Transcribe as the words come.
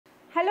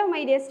Hello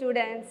my dear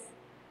students,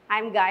 I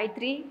am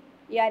Gayatri,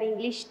 your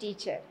English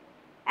teacher,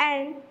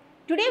 and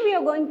today we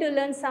are going to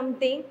learn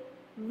something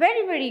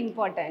very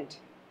important.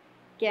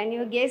 Can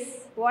you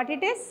guess what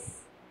it is?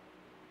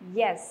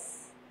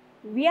 Yes,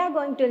 we are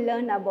going to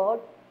learn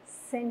about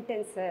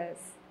sentences.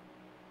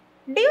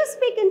 Do you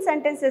speak in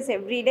sentences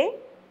every day?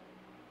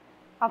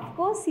 Of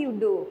course you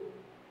do.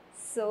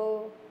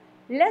 So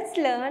let's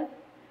learn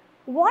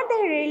what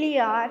they really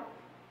are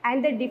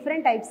and the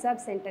different types of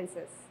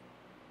sentences.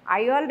 Are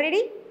you all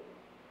ready?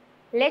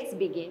 Let's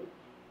begin.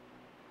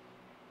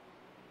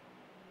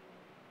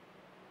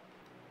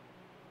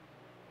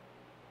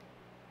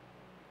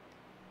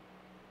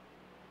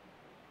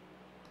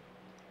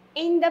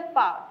 In the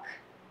park.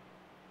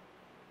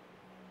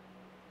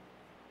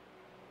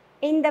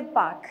 In the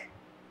park.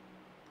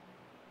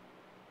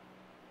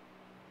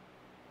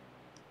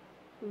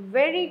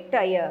 Very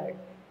tired.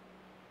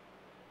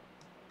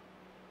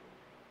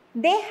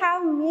 They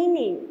have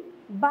meaning,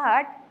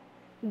 but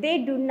they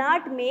do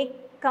not make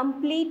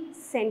complete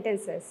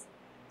sentences.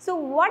 So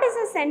what is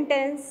a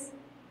sentence?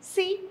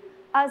 See,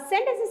 a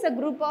sentence is a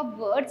group of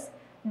words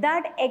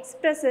that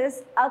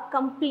expresses a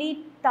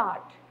complete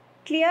thought.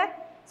 Clear?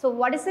 So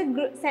what is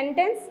a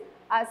sentence?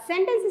 A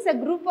sentence is a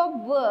group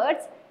of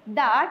words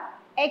that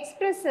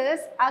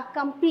expresses a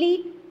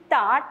complete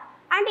thought,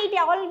 and it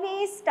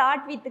always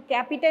starts with a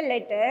capital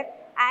letter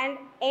and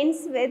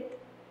ends with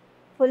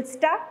full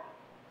stop,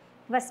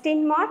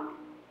 question mark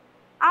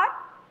or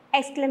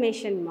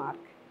exclamation mark.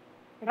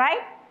 Right?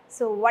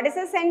 So what is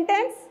a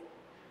sentence?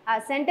 A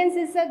sentence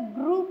is a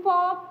group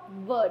of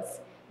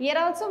words. Here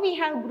also we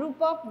have group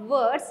of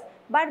words,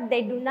 but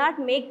they do not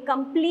make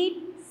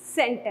complete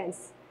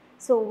sentence.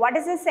 So what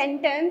is a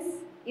sentence?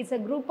 It's a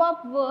group of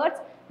words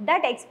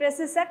that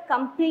expresses a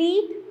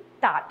complete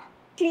thought.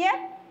 Clear?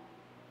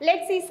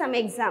 Let's see some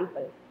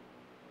example.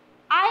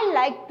 I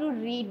like to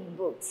read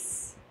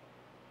books.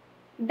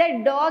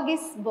 The dog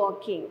is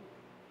barking.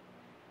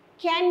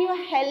 Can you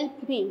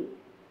help me?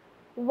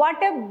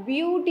 What a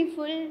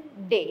beautiful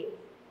day.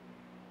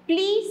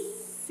 Please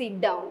sit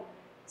down.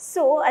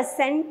 So a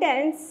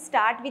sentence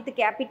starts with a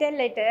capital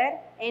letter,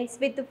 ends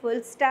with a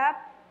full stop,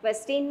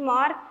 question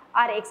mark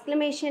or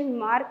exclamation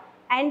mark,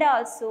 and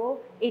also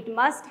it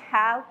must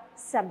have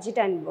subject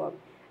and verb,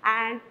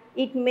 and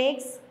it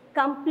makes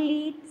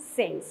complete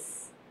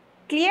sense.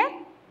 Clear?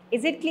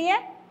 Is it clear?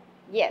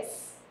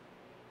 Yes.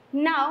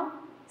 Now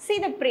see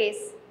the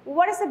praise.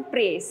 What is a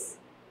praise?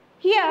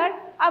 Here,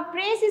 a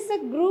praise is a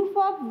group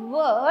of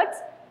words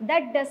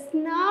that does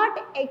not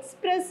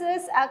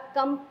expresses a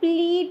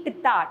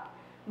complete thought,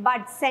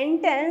 but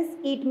sentence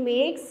it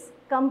makes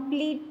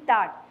complete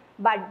thought.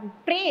 But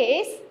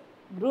praise,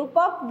 group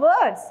of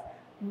words,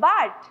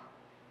 but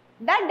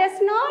that does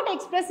not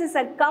expresses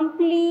a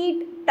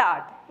complete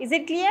thought. Is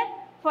it clear?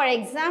 For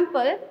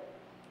example,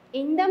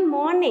 in the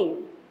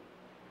morning,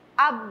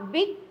 a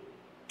big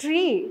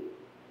tree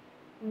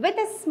with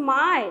a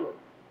smile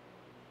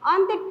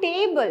on the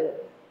table,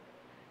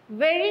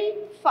 very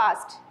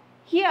fast.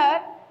 Here,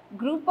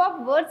 group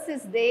of words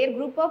is there,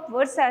 group of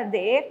words are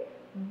there,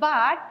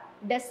 but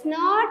does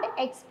not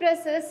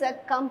expresses a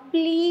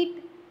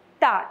complete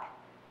thought.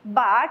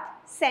 But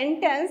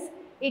sentence,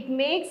 it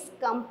makes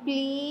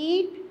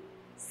complete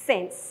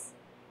sense.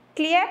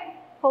 Clear?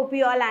 Hope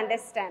you all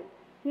understand.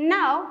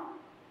 Now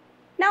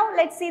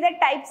let's see the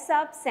types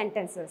of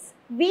sentences.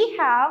 We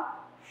have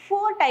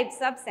 4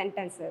 types of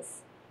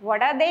sentences.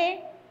 What are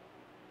they?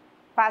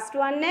 First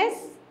one is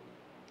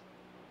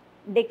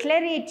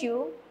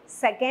declarative,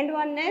 second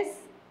one is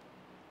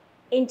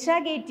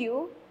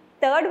interrogative,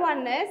 third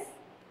one is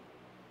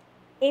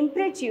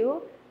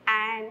imperative,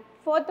 and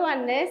fourth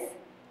one is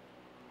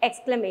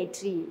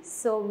exclamatory.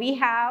 So we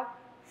have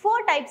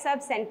 4 types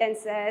of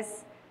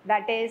sentences,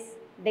 that is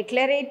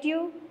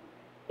declarative,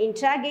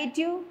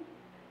 interrogative,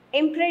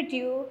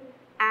 imperative,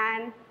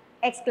 and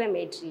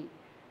exclamatory.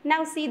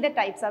 Now see the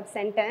types of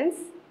sentence.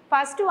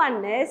 First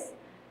one is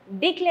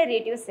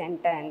declarative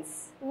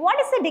sentence. What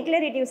is a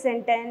declarative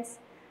sentence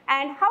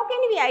and how can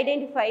we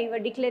identify a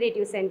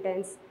declarative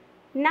sentence?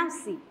 Now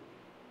see,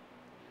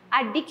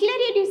 a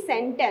declarative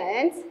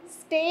sentence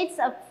states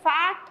a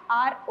fact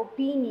or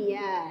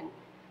opinion.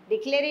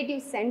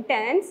 Declarative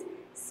sentence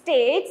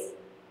states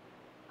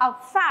a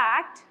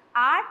fact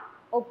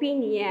or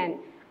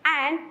opinion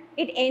and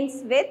it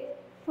ends with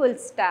full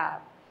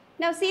stop.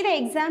 Now see the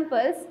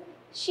examples.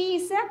 She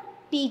is a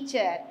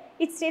teacher.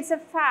 It states a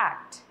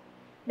fact.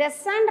 The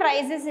sun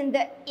rises in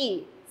the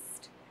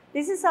east.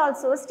 This is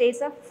also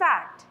states a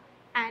fact.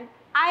 And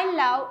I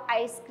love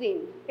ice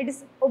cream. It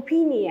is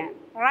opinion,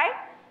 right?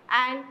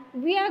 And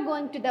we are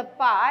going to the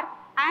park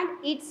and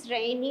it's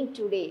raining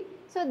today.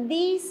 So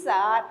these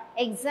are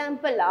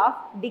example of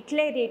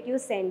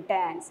declarative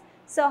sentence.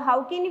 So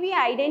how can we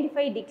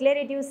identify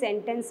declarative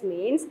sentence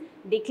means?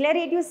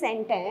 Declarative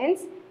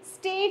sentence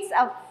states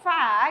a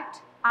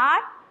fact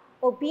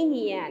or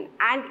opinion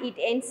and it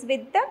ends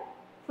with the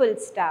full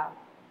stop.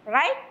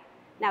 Right?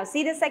 Now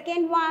see the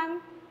second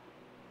one.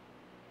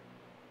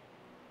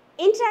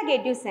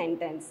 Interrogative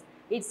sentence.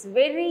 It's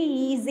very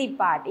easy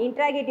part.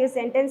 Interrogative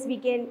sentence, we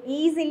can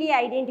easily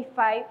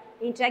identify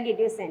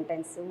interrogative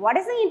sentence. What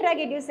is the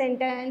interrogative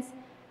sentence?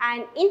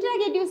 An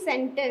interrogative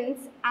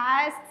sentence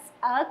asks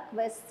a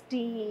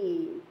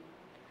question.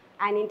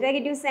 An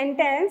interrogative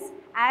sentence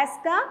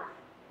asks a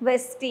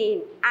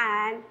question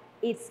and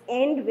it's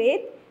end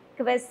with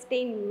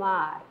question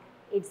mark.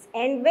 It's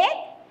end with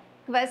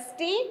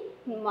question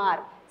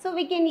mark. So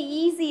we can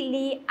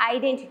easily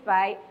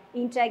identify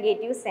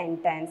interrogative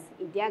sentence.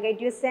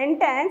 Interrogative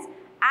sentence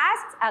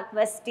asks a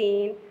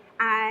question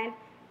and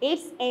it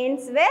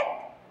ends with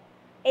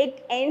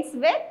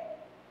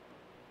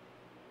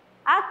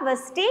a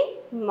question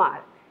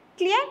mark.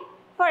 Clear?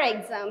 For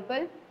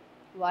example,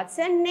 what's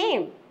your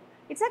name?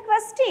 It's a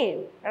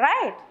question,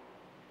 right?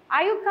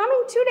 Are you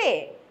coming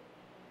today?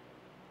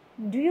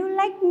 Do you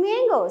like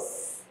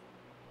mangoes?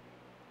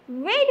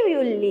 Where do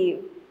you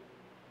live?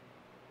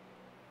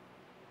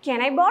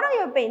 Can I borrow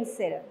your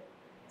pencil?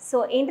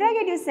 So,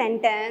 interrogative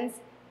sentence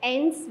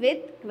ends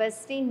with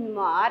question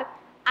mark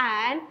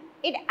and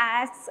it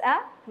asks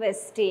a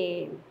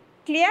question.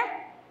 Clear?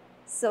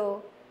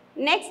 So,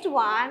 next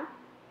one,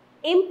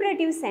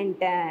 imperative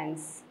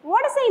sentence.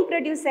 What is an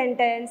imperative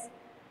sentence?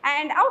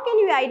 And how can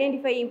you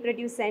identify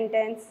imperative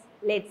sentence?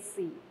 Let's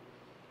see.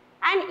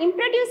 An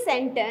imperative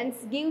sentence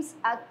gives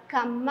a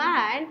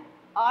command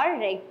or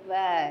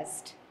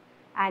request.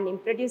 An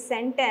imperative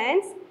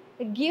sentence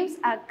gives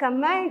a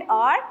command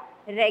or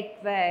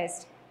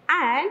request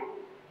and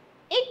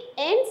it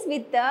ends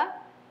with a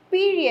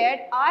period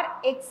or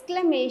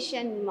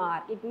exclamation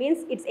mark. It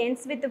means it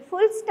ends with a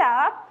full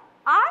stop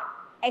or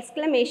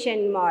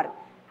exclamation mark.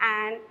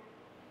 And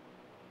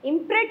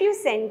imperative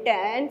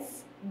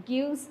sentence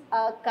gives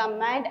a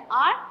command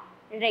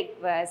or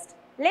request.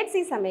 Let's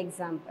see some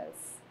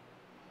examples.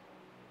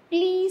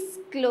 Please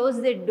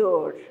close the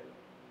door.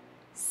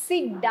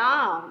 Sit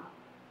down.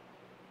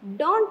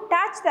 Don't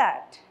touch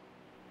that.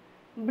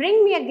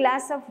 Bring me a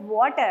glass of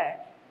water.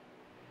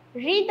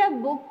 Read the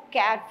book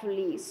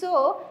carefully.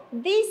 So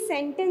these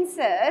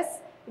sentences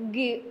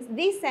gives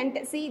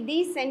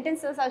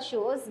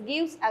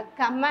a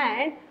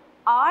command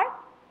or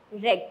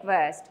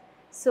request.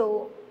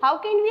 So how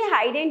can we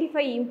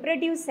identify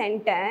imperative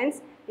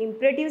sentence?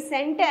 Imperative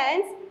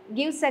sentence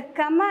gives a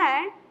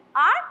command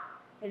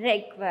or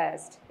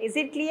request. Is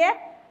it clear?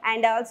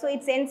 And also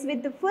it ends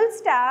with the full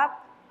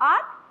stop or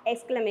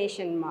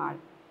exclamation mark.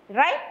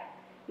 Right?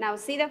 Now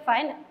see the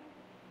final.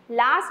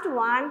 Last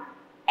one,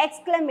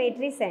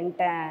 exclamatory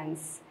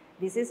sentence.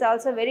 This is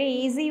also very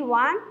easy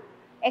one.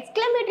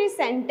 Exclamatory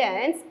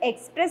sentence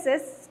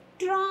expresses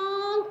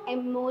strong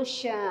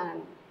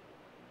emotion.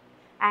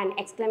 An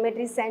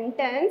exclamatory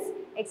sentence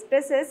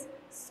expresses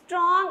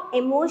strong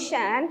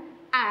emotion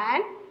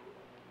and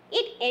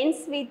it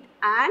ends with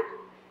an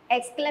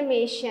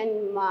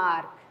exclamation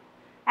mark.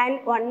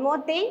 And one more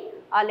thing,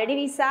 already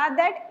we saw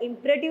that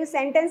imperative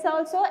sentence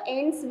also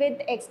ends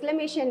with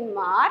exclamation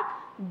mark,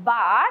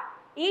 but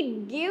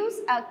it gives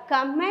a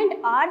command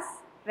or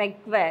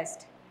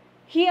request.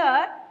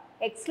 Here,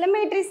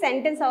 exclamatory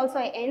sentence also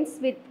ends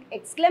with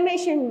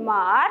exclamation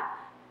mark,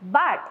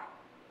 but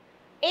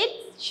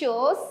it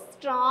shows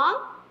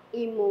strong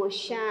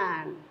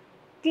emotion.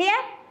 Clear?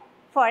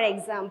 For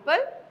example,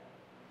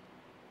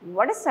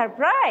 what a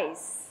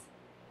surprise!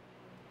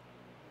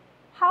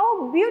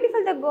 How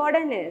beautiful the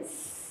garden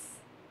is.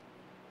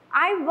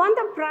 I won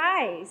the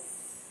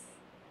prize.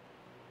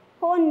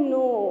 Oh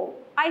no,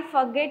 I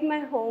forget my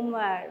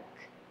homework.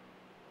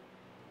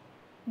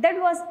 That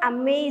was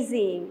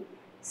amazing.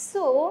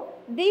 So,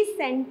 these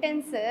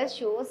sentences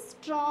show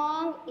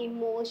strong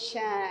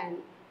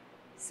emotion.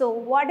 So,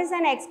 what is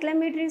an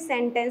exclamatory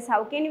sentence?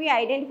 How can we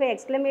identify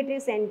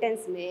exclamatory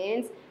sentence?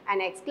 Means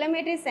an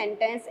exclamatory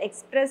sentence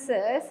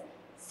expresses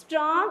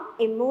strong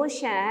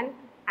emotion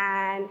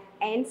and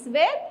ends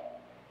with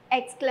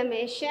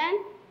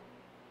exclamation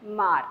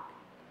mark.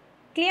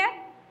 Clear?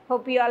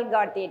 Hope you all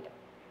got it.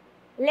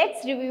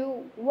 Let's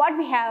review what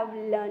we have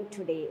learned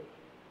today.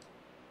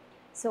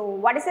 So,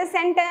 what is a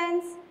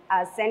sentence?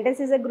 A sentence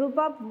is a group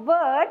of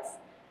words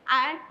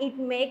and it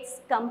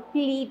makes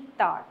complete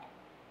thought.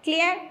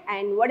 Clear?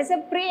 And what is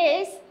a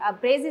phrase? A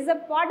phrase is a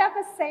part of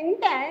a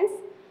sentence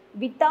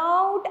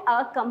without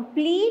a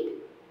complete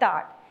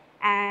thought.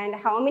 And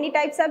how many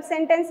types of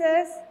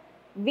sentences?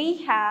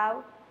 We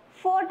have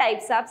 4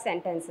 types of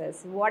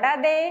sentences. What are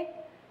they?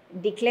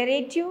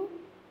 Declarative,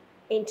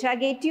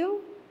 interrogative,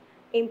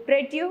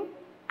 imperative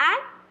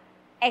and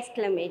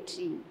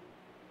exclamatory.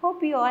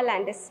 Hope you all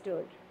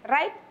understood,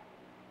 right?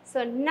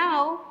 So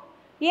now,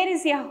 here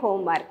is your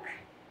homework.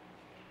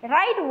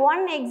 Write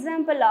one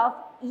example of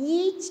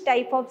each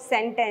type of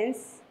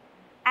sentence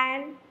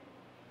and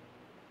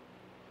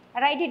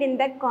write it in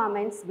the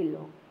comments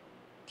below.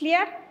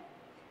 Clear?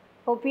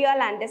 Hope you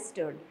all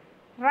understood,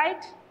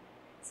 right?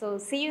 So,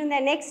 see you in the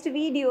next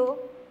video.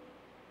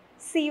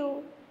 See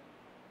you.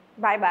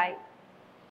 Bye-bye.